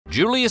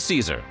Julius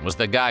Caesar was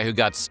the guy who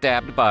got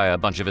stabbed by a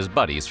bunch of his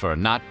buddies for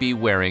not be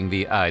wearing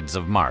the Ides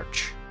of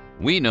March.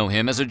 We know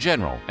him as a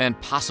general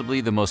and possibly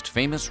the most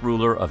famous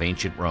ruler of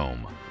ancient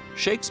Rome.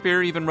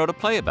 Shakespeare even wrote a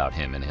play about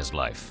him in his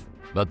life.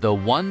 But the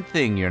one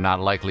thing you're not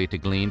likely to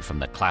glean from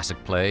the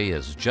classic play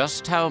is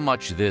just how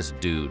much this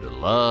dude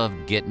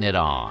loved getting it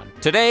on.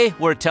 Today,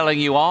 we're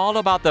telling you all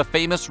about the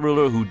famous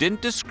ruler who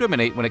didn't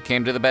discriminate when it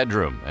came to the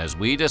bedroom, as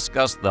we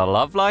discuss the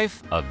love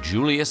life of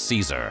Julius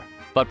Caesar.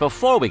 But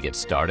before we get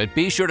started,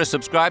 be sure to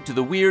subscribe to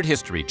the Weird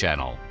History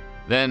channel.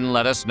 Then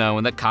let us know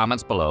in the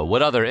comments below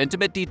what other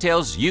intimate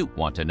details you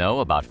want to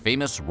know about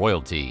famous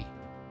royalty.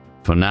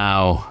 For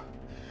now,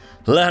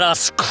 let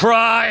us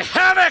cry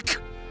havoc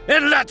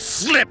and let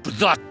slip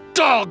the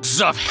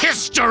dogs of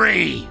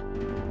history!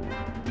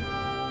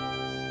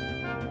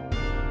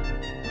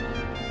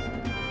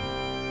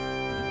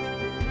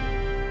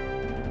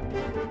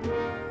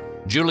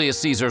 Julius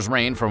Caesar's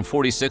reign from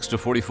 46 to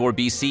 44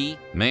 BC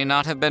may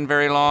not have been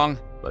very long,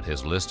 but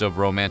his list of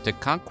romantic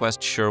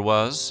conquests sure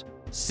was.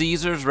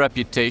 Caesar's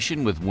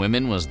reputation with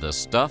women was the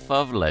stuff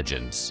of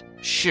legends.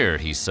 Sure,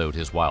 he sowed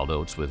his wild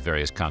oats with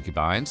various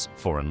concubines,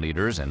 foreign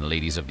leaders, and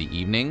ladies of the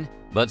evening,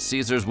 but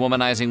Caesar's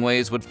womanizing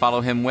ways would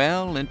follow him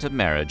well into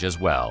marriage as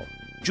well.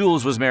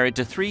 Jules was married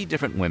to 3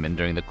 different women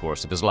during the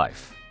course of his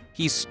life.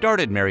 He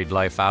started married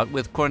life out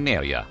with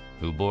Cornelia,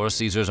 who bore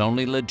Caesar's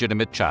only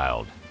legitimate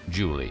child,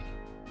 Julie.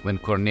 When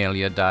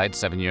Cornelia died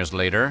 7 years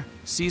later,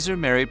 Caesar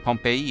married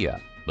Pompeia,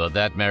 but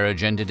that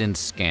marriage ended in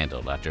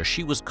scandal after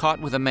she was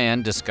caught with a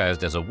man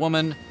disguised as a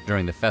woman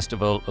during the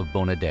festival of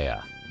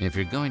Bonadea. If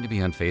you're going to be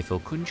unfaithful,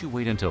 couldn't you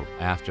wait until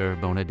after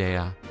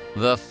Bonadea?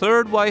 The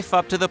third wife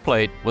up to the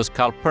plate was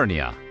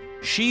Calpurnia.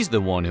 She's the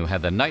one who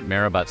had the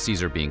nightmare about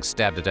Caesar being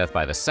stabbed to death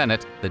by the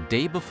Senate the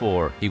day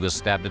before he was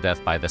stabbed to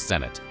death by the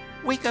Senate.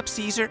 Wake up,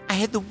 Caesar. I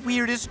had the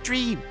weirdest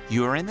dream.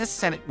 You were in the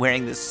Senate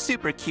wearing this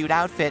super cute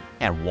outfit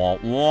and wah,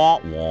 wah,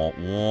 wah,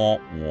 wah,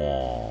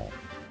 wah.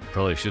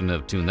 Probably shouldn't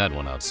have tuned that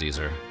one out,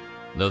 Caesar.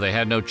 Though they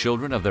had no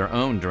children of their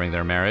own during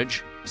their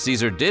marriage,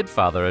 Caesar did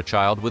father a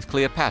child with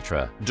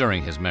Cleopatra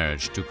during his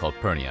marriage to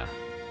Calpurnia.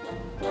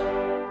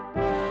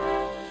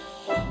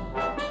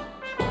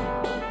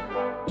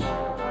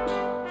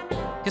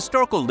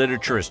 Historical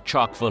literature is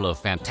chock full of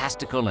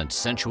fantastical and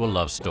sensual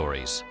love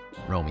stories.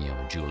 Romeo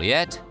and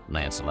Juliet,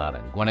 Lancelot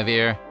and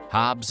Guinevere,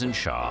 Hobbes and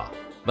Shaw.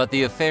 But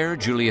the affair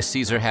Julius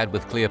Caesar had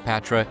with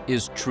Cleopatra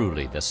is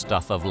truly the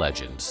stuff of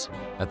legends.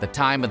 At the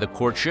time of the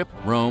courtship,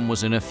 Rome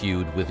was in a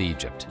feud with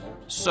Egypt.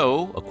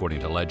 So,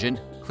 according to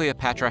legend,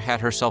 Cleopatra had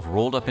herself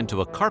rolled up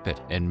into a carpet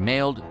and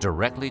mailed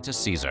directly to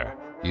Caesar.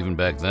 Even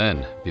back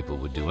then, people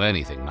would do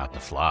anything not to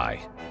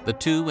fly. The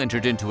two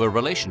entered into a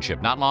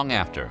relationship not long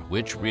after,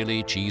 which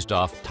really cheesed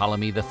off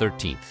Ptolemy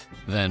XIII,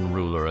 then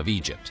ruler of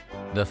Egypt.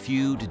 The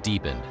feud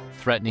deepened,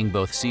 threatening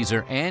both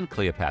Caesar and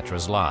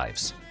Cleopatra's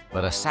lives.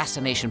 But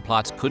assassination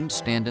plots couldn't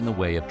stand in the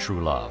way of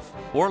true love,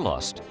 or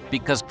lust,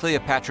 because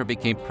Cleopatra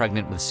became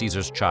pregnant with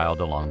Caesar's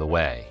child along the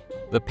way.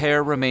 The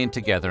pair remained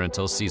together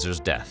until Caesar's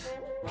death.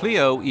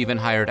 Cleo even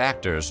hired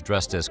actors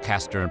dressed as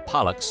Castor and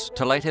Pollux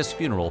to light his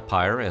funeral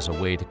pyre as a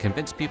way to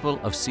convince people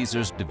of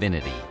Caesar's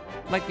divinity,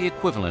 like the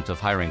equivalent of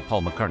hiring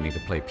Paul McCartney to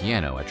play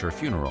piano at your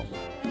funeral.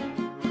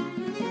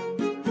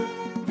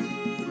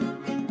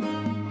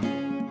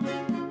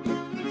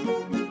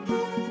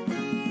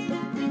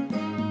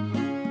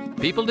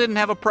 People didn't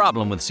have a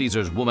problem with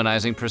Caesar's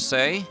womanizing per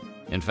se.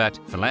 In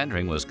fact,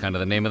 philandering was kind of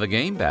the name of the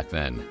game back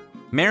then.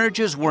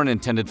 Marriages weren't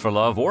intended for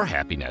love or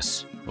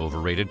happiness.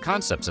 Overrated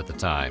concepts at the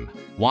time.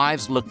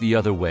 Wives looked the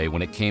other way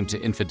when it came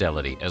to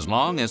infidelity, as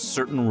long as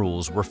certain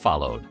rules were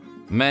followed.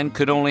 Men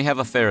could only have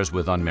affairs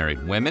with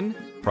unmarried women,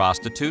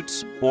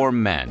 prostitutes, or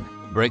men.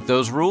 Break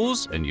those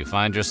rules, and you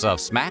find yourself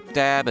smack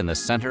dab in the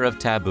center of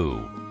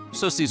taboo.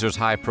 So Caesar's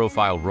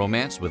high-profile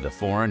romance with the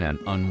foreign and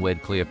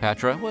unwed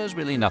Cleopatra was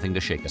really nothing to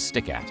shake a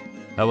stick at.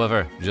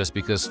 However, just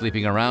because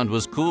sleeping around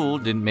was cool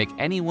didn't make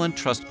anyone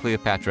trust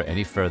Cleopatra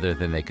any further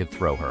than they could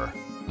throw her.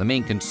 The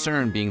main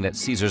concern being that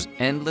Caesar's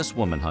endless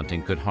woman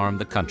hunting could harm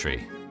the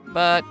country.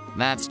 But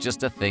that's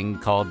just a thing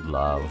called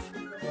love.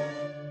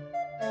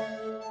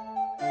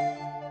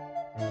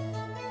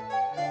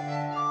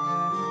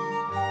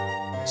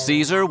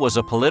 Caesar was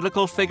a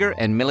political figure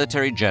and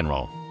military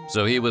general,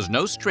 so he was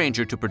no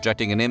stranger to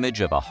projecting an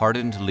image of a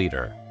hardened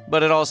leader.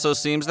 But it also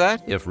seems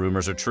that, if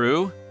rumors are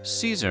true,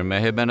 Caesar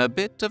may have been a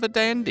bit of a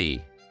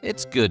dandy.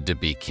 It's good to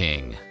be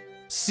king.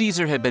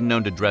 Caesar had been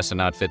known to dress in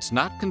outfits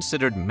not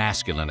considered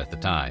masculine at the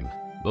time.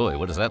 Boy,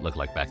 what does that look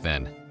like back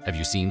then? Have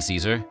you seen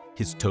Caesar?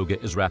 His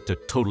toga is wrapped to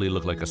totally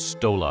look like a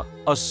stola.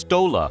 A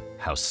stola!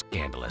 How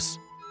scandalous.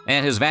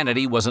 And his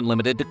vanity wasn't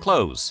limited to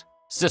clothes.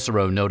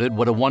 Cicero noted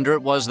what a wonder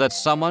it was that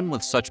someone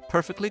with such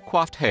perfectly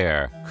coiffed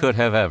hair could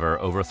have ever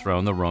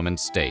overthrown the Roman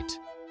state.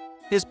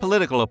 His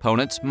political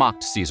opponents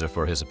mocked Caesar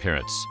for his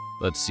appearance,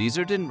 but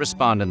Caesar didn't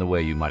respond in the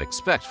way you might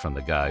expect from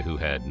the guy who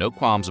had no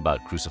qualms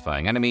about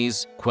crucifying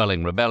enemies,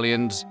 quelling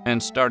rebellions,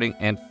 and starting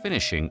and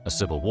finishing a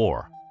civil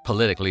war.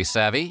 Politically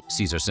savvy,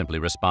 Caesar simply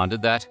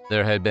responded that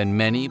there had been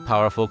many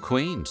powerful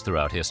queens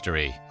throughout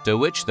history, to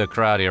which the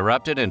crowd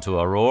erupted into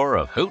a roar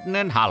of hootin'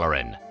 and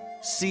hollerin'.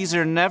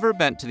 Caesar never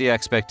bent to the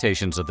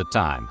expectations of the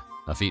time,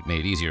 a feat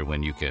made easier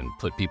when you can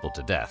put people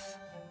to death.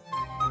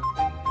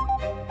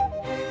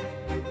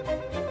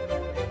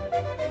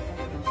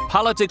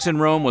 Politics in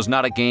Rome was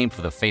not a game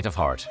for the faint of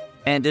heart,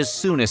 and as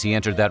soon as he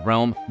entered that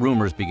realm,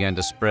 rumors began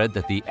to spread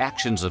that the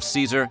actions of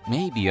Caesar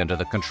may be under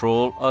the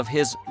control of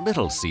his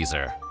little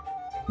Caesar.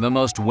 The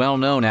most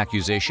well-known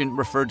accusation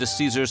referred to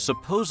Caesar's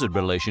supposed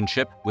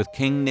relationship with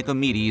King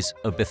Nicomedes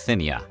of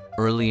Bithynia.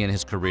 Early in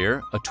his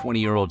career, a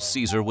 20-year-old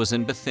Caesar was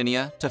in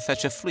Bithynia to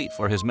fetch a fleet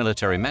for his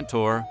military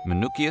mentor,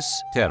 Minucius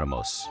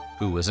Teramos,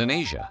 who was in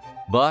Asia.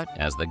 But,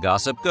 as the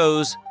gossip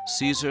goes,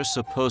 Caesar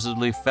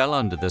supposedly fell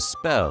under the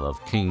spell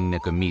of King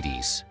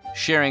Nicomedes,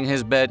 sharing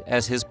his bed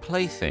as his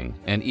plaything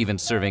and even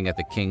serving at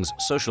the king's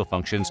social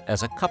functions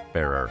as a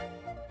cupbearer.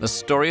 The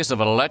stories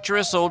of a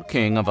lecherous old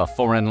king of a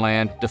foreign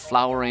land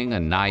deflowering a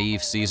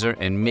naive Caesar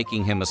and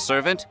making him a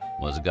servant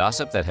was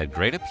gossip that had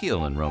great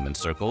appeal in Roman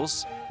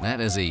circles.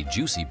 That is a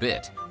juicy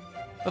bit.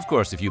 Of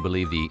course, if you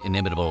believe the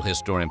inimitable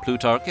historian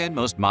Plutarch and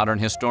most modern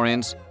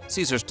historians,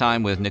 Caesar's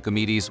time with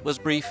Nicomedes was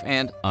brief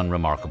and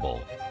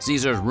unremarkable.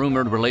 Caesar's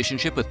rumored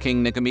relationship with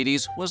King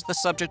Nicomedes was the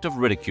subject of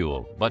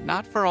ridicule, but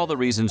not for all the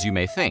reasons you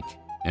may think.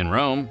 In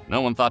Rome,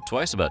 no one thought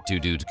twice about two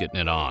dudes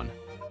getting it on.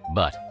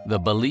 But the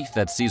belief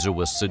that Caesar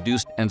was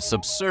seduced and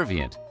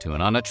subservient to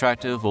an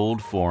unattractive old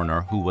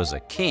foreigner who was a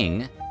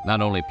king not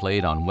only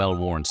played on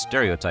well-worn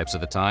stereotypes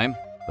of the time,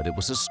 but it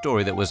was a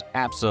story that was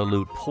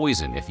absolute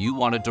poison if you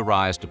wanted to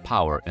rise to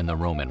power in the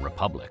Roman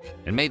Republic.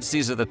 It made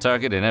Caesar the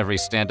target in every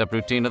stand-up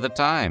routine of the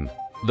time.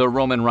 The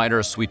Roman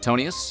writer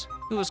Suetonius,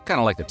 who was kind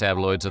of like the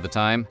tabloids of the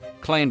time,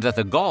 claimed that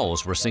the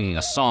Gauls were singing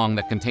a song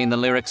that contained the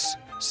lyrics,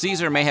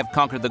 "Caesar may have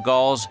conquered the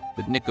Gauls,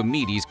 but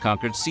Nicomedes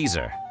conquered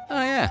Caesar."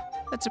 Oh yeah,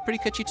 that's a pretty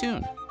catchy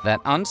tune. That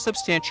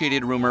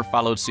unsubstantiated rumor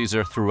followed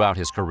Caesar throughout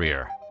his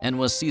career and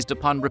was seized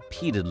upon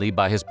repeatedly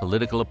by his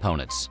political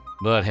opponents.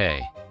 But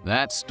hey,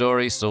 that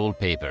story sold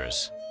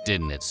papers,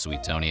 didn't it,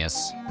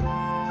 Suetonius?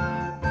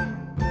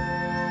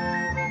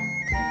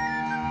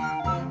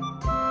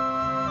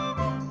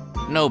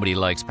 Nobody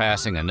likes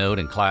passing a note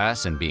in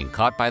class and being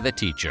caught by the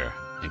teacher,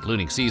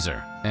 including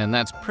Caesar. And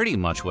that's pretty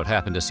much what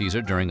happened to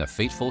Caesar during a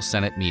fateful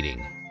Senate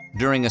meeting.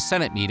 During a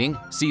Senate meeting,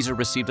 Caesar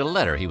received a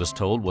letter he was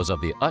told was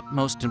of the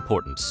utmost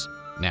importance.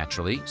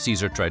 Naturally,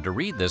 Caesar tried to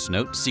read this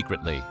note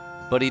secretly,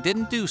 but he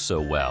didn't do so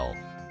well.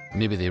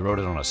 Maybe they wrote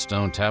it on a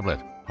stone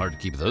tablet. Hard to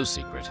keep those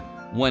secret.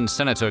 When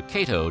Senator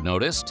Cato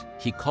noticed,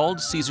 he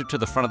called Caesar to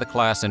the front of the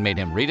class and made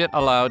him read it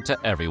aloud to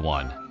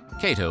everyone.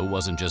 Cato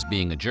wasn't just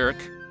being a jerk.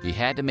 He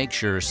had to make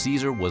sure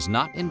Caesar was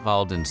not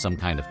involved in some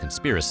kind of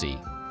conspiracy.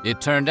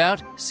 It turned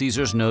out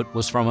Caesar's note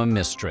was from a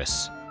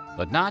mistress,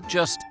 but not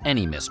just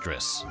any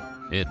mistress.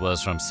 It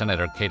was from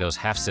Senator Cato's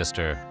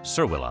half-sister,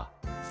 Servilia.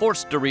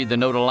 Forced to read the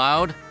note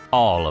aloud,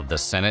 all of the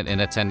Senate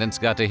in attendance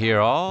got to hear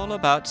all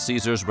about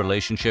Caesar's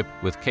relationship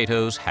with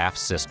Cato's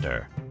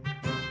half-sister.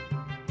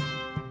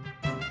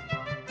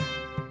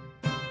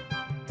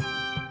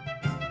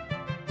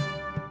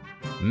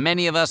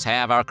 Many of us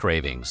have our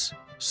cravings.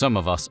 Some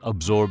of us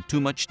absorb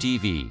too much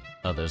TV.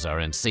 Others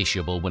are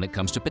insatiable when it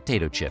comes to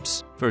potato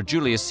chips. For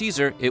Julius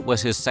Caesar, it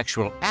was his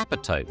sexual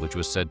appetite which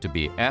was said to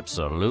be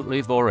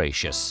absolutely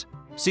voracious.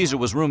 Caesar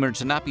was rumored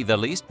to not be the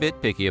least bit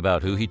picky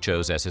about who he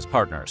chose as his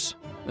partners.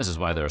 This is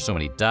why there are so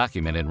many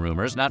documented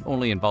rumors not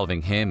only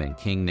involving him and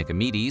King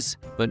Nicomedes,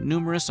 but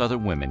numerous other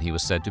women he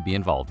was said to be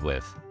involved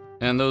with.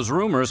 And those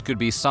rumors could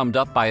be summed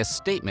up by a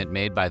statement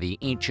made by the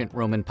ancient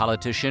Roman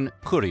politician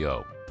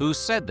Curio, who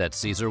said that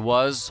Caesar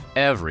was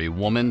every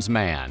woman's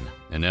man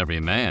and every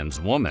man's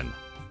woman.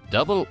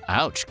 Double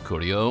ouch,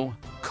 Curio.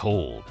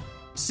 Cold.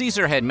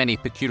 Caesar had many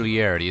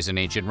peculiarities in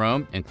ancient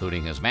Rome,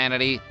 including his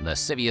vanity,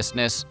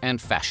 lasciviousness,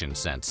 and fashion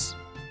sense.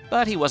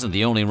 But he wasn't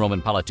the only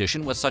Roman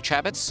politician with such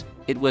habits.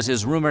 It was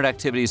his rumored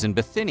activities in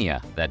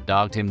Bithynia that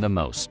dogged him the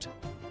most.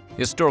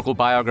 Historical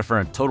biographer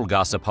and total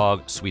gossip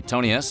hog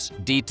Suetonius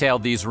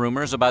detailed these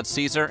rumors about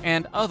Caesar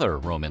and other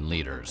Roman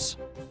leaders.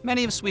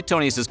 Many of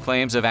Suetonius'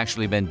 claims have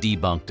actually been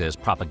debunked as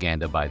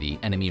propaganda by the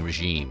enemy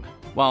regime,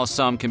 while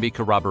some can be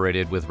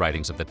corroborated with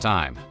writings of the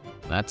time.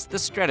 That's the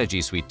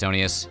strategy,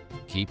 Suetonius.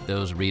 Keep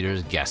those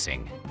readers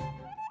guessing.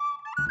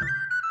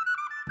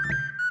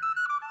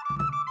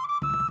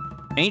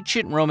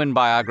 Ancient Roman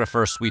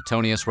biographer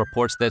Suetonius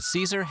reports that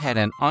Caesar had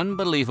an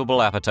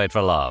unbelievable appetite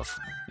for love.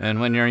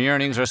 And when your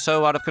yearnings are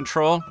so out of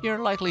control, you're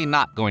likely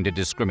not going to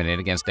discriminate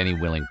against any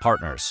willing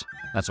partners.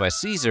 That's why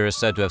Caesar is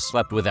said to have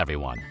slept with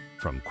everyone,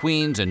 from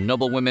queens and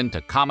noblewomen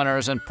to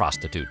commoners and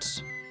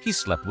prostitutes. He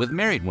slept with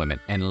married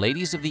women and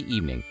ladies of the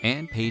evening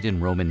and paid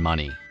in Roman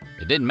money.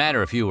 It didn't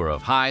matter if you were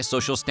of high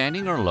social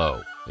standing or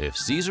low. If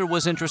Caesar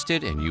was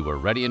interested and you were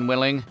ready and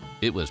willing,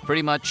 it was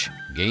pretty much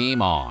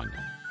game on.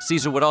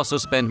 Caesar would also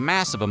spend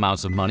massive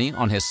amounts of money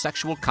on his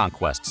sexual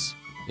conquests.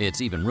 It's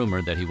even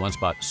rumored that he once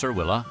bought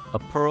Servilia a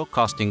pearl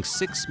costing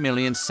 6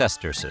 million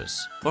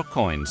sesterces, or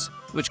coins,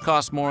 which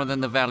cost more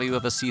than the value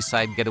of a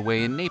seaside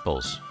getaway in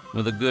Naples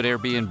with a good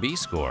Airbnb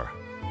score.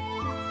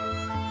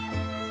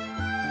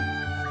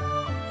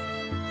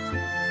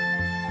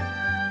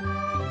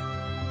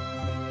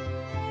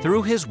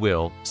 Through his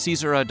will,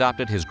 Caesar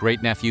adopted his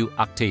great-nephew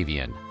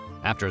Octavian.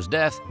 After his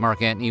death,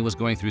 Mark Antony was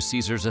going through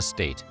Caesar's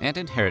estate and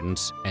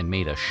inheritance and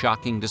made a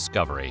shocking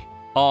discovery.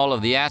 All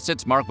of the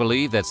assets Mark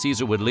believed that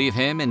Caesar would leave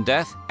him in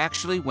death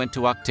actually went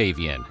to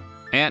Octavian.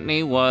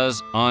 Antony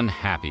was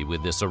unhappy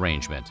with this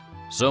arrangement.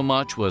 So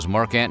much was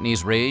Mark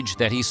Antony's rage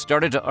that he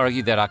started to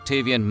argue that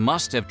Octavian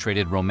must have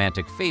traded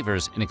romantic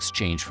favors in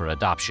exchange for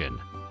adoption.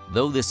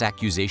 Though this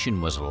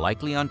accusation was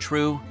likely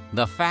untrue,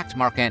 the fact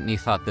Mark Antony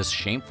thought this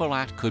shameful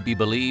act could be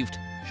believed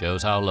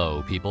shows how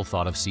low people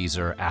thought of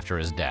Caesar after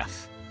his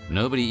death.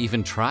 Nobody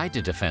even tried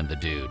to defend the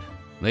dude.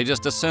 They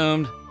just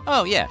assumed,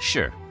 oh yeah,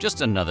 sure,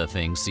 just another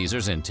thing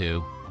Caesar's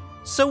into.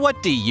 So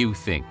what do you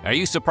think? Are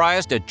you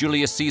surprised at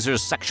Julius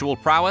Caesar's sexual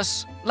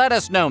prowess? Let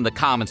us know in the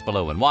comments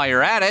below, and while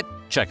you're at it,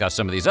 check out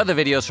some of these other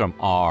videos from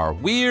our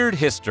weird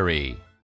history.